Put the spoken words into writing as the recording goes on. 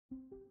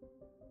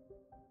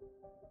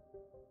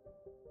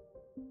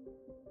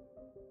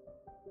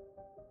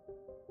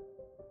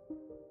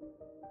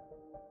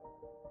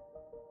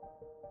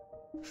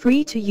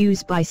Free to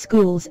use by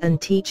schools and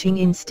teaching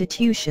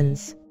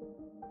institutions.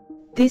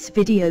 This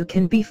video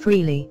can be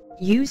freely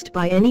used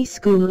by any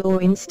school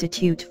or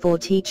institute for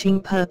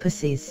teaching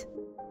purposes.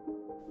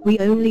 We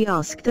only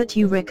ask that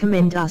you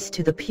recommend us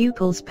to the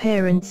pupils'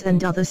 parents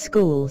and other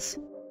schools.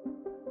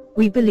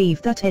 We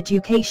believe that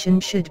education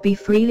should be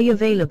freely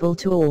available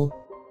to all.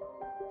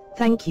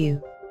 Thank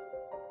you.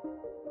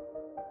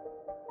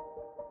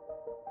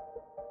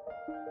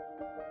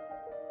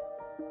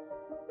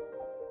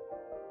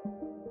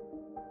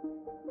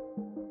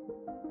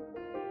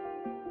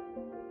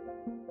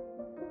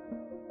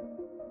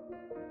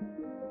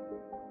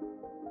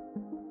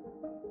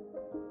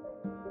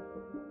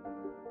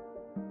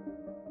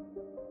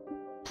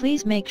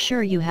 Please make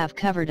sure you have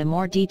covered a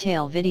more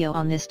detailed video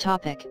on this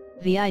topic,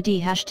 VID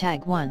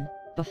 #1,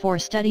 before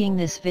studying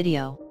this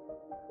video.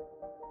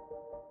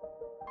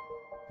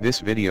 This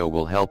video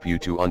will help you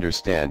to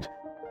understand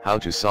how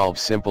to solve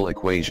simple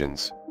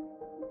equations.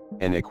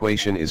 An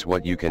equation is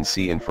what you can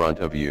see in front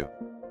of you.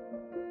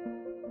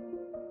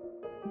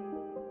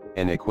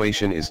 An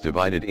equation is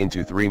divided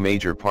into three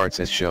major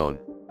parts as shown.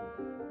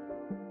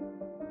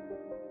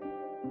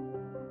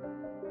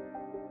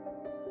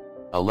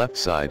 A left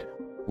side,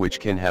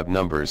 which can have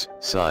numbers,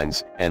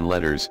 signs, and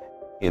letters.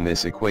 In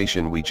this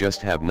equation we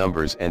just have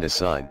numbers and a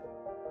sign.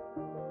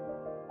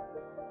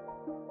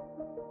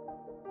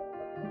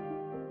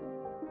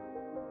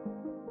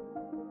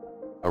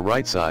 A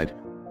right side,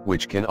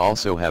 which can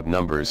also have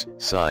numbers,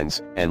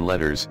 signs, and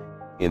letters.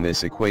 In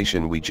this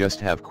equation we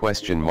just have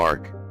question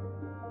mark.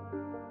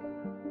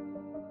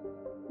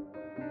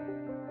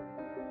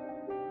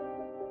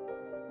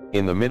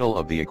 In the middle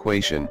of the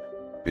equation,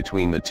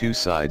 between the two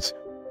sides,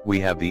 we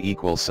have the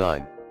equal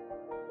sign.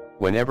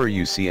 Whenever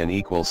you see an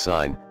equal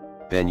sign,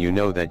 then you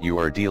know that you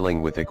are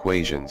dealing with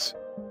equations.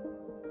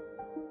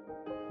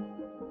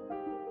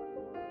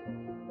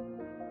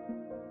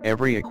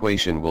 Every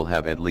equation will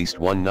have at least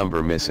one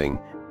number missing,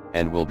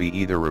 and will be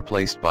either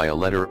replaced by a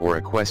letter or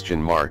a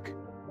question mark.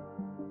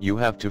 You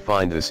have to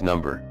find this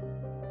number.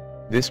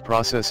 This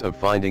process of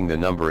finding the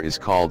number is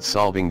called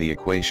solving the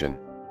equation.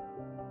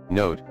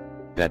 Note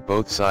that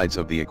both sides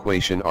of the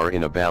equation are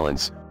in a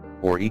balance,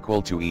 or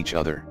equal to each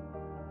other.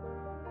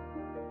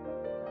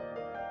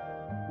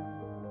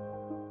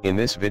 In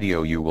this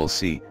video you will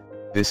see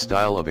this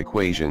style of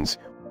equations,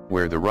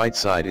 where the right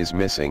side is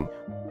missing,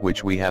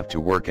 which we have to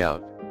work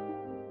out.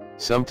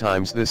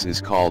 Sometimes this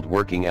is called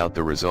working out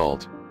the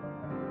result.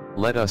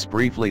 Let us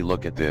briefly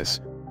look at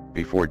this,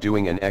 before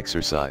doing an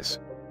exercise.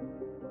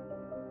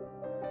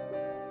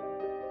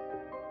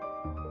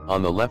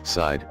 On the left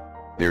side,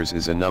 theirs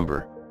is a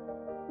number.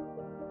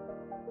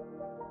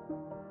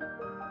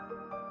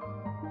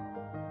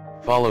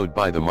 Followed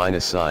by the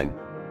minus sign,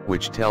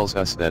 which tells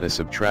us that a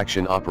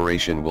subtraction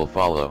operation will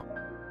follow.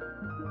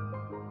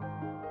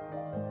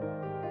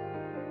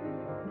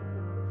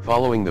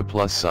 Following the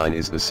plus sign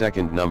is the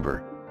second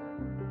number.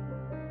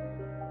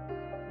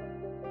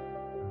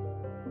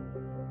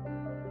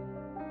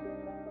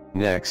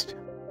 Next,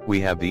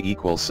 we have the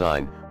equal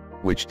sign,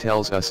 which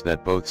tells us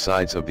that both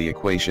sides of the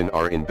equation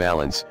are in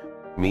balance,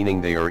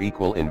 meaning they are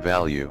equal in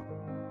value.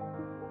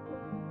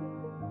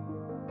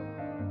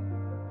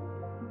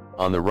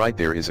 On the right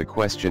there is a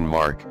question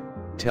mark,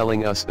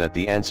 telling us that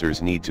the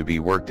answers need to be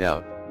worked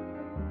out.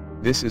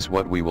 This is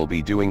what we will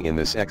be doing in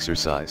this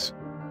exercise.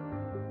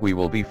 We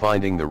will be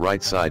finding the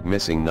right side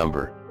missing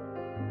number.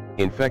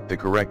 In fact, the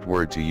correct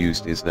word to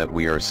use is that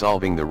we are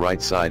solving the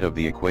right side of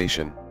the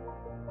equation.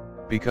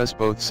 Because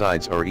both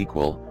sides are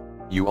equal,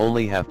 you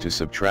only have to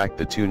subtract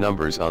the two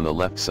numbers on the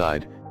left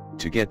side,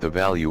 to get the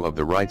value of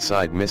the right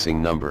side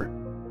missing number.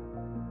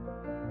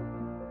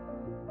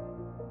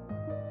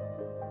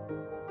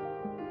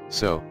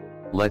 So,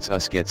 let's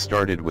us get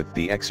started with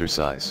the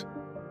exercise.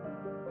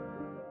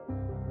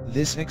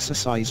 This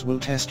exercise will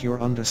test your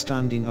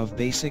understanding of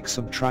basic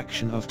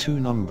subtraction of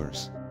two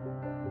numbers.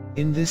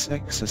 In this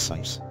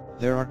exercise,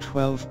 there are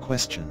 12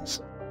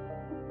 questions.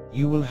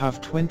 You will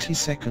have 20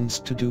 seconds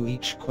to do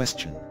each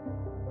question.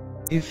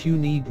 If you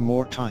need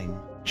more time,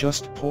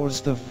 just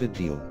pause the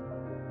video.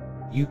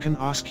 You can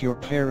ask your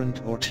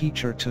parent or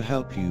teacher to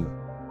help you.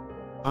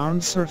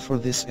 Answer for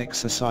this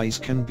exercise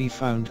can be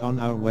found on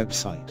our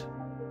website.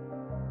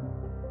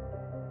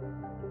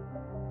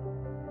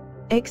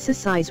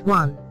 Exercise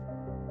 1.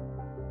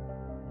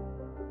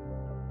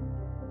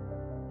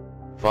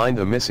 Find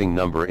the missing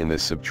number in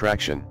this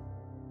subtraction.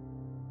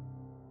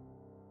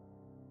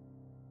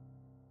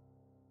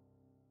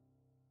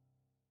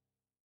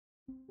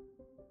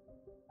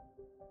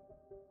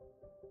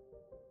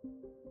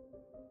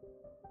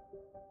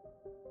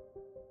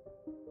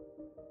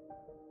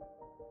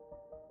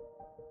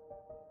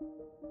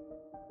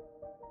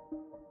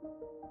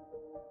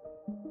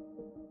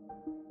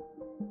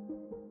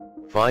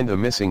 Find the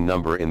missing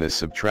number in this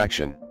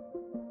subtraction.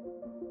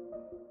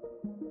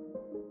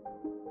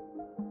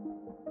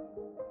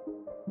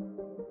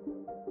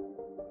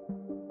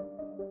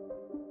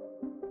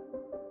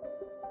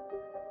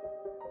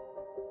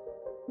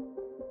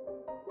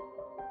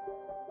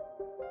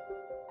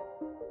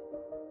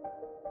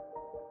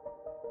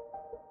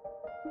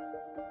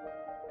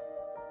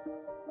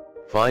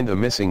 Find a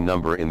missing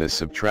number in this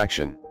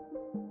subtraction.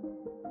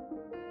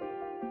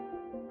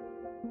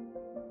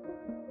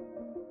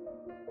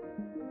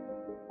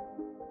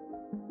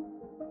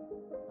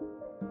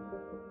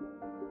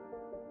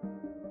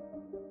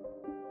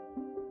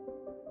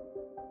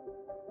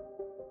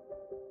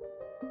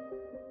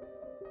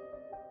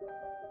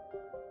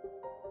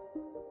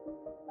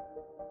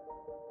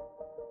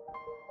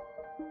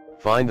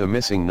 Find a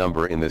missing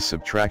number in this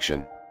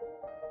subtraction.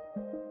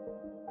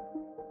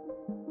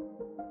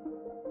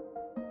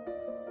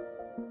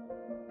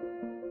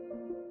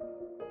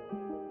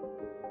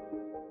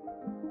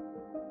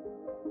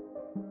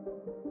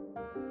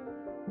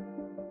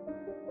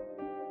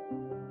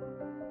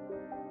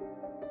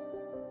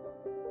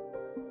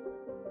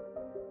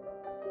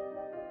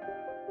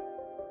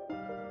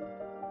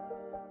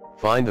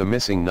 Find a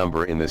missing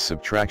number in this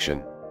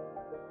subtraction.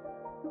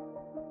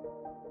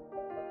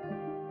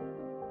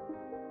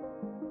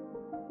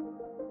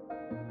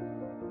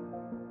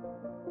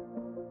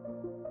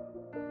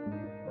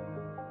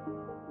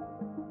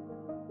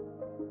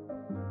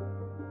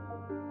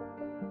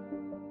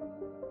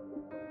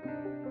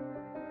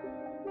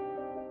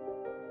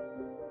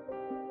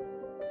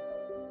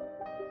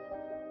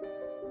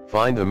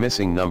 Find a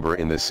missing number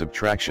in this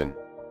subtraction.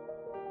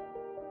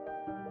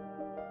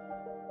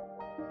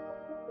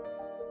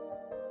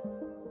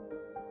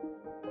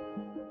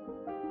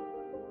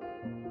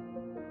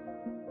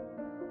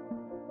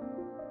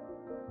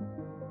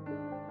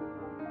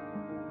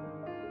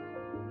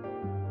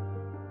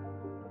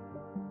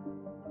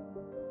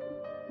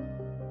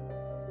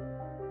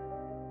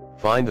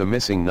 Find a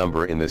missing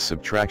number in this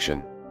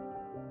subtraction.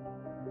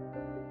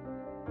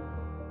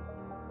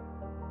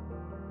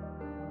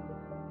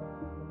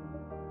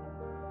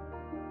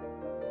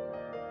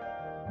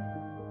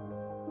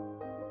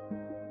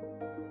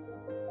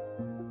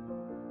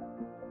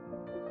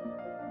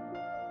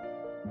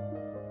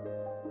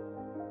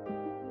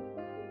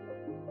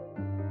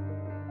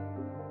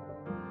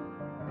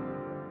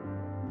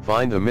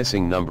 Find a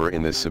missing number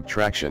in this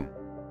subtraction.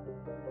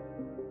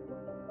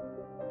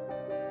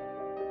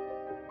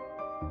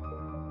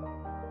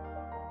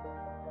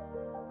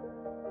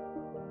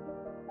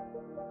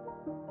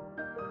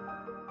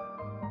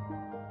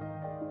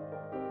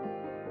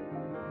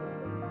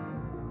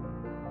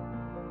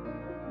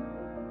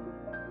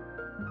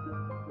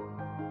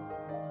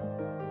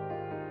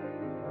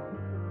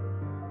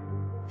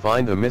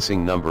 Find a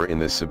missing number in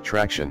this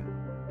subtraction.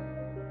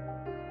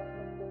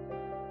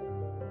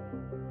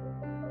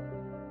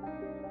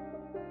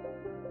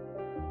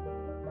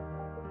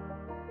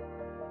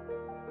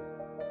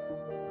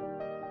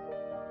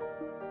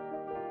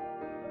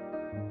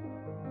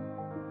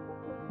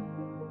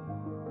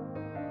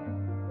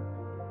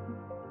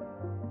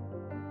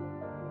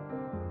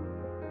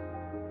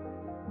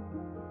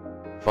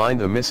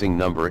 Find a missing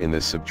number in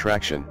this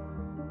subtraction.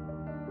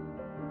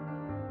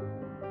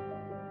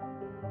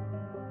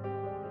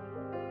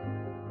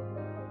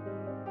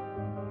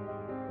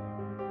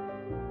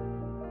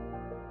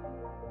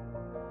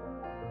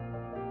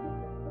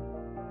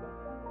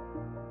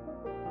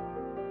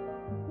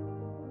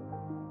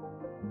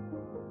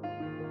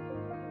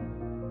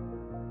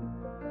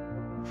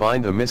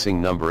 Find a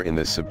missing number in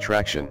this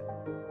subtraction.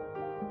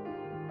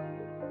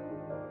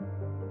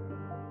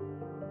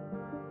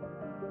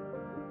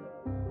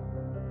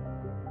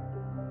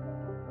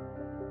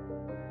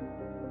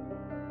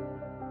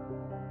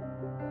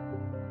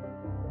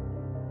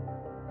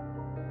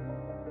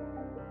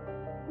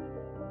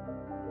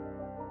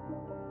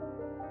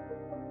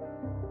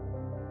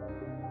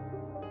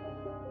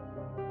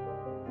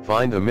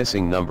 Find a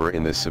missing number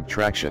in this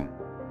subtraction.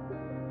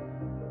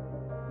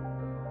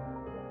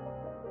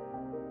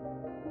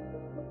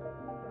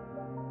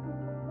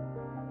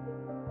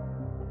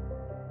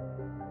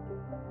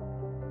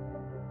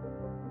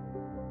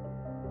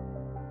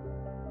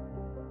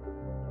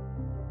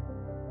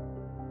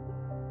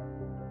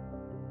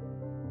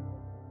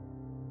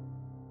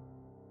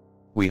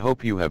 We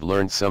hope you have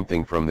learned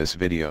something from this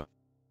video.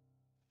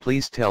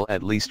 Please tell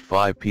at least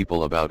 5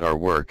 people about our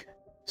work,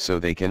 so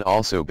they can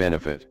also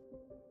benefit.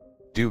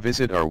 Do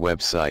visit our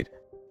website,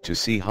 to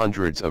see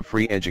hundreds of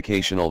free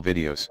educational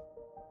videos.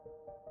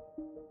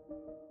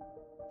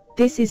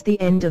 This is the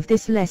end of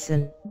this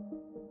lesson.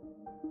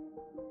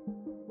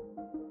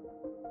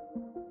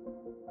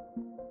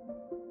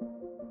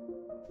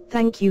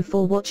 Thank you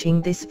for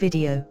watching this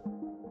video.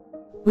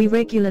 We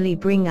regularly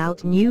bring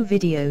out new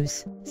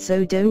videos,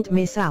 so don't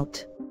miss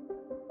out.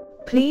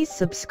 Please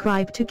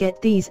subscribe to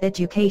get these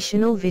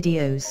educational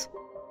videos.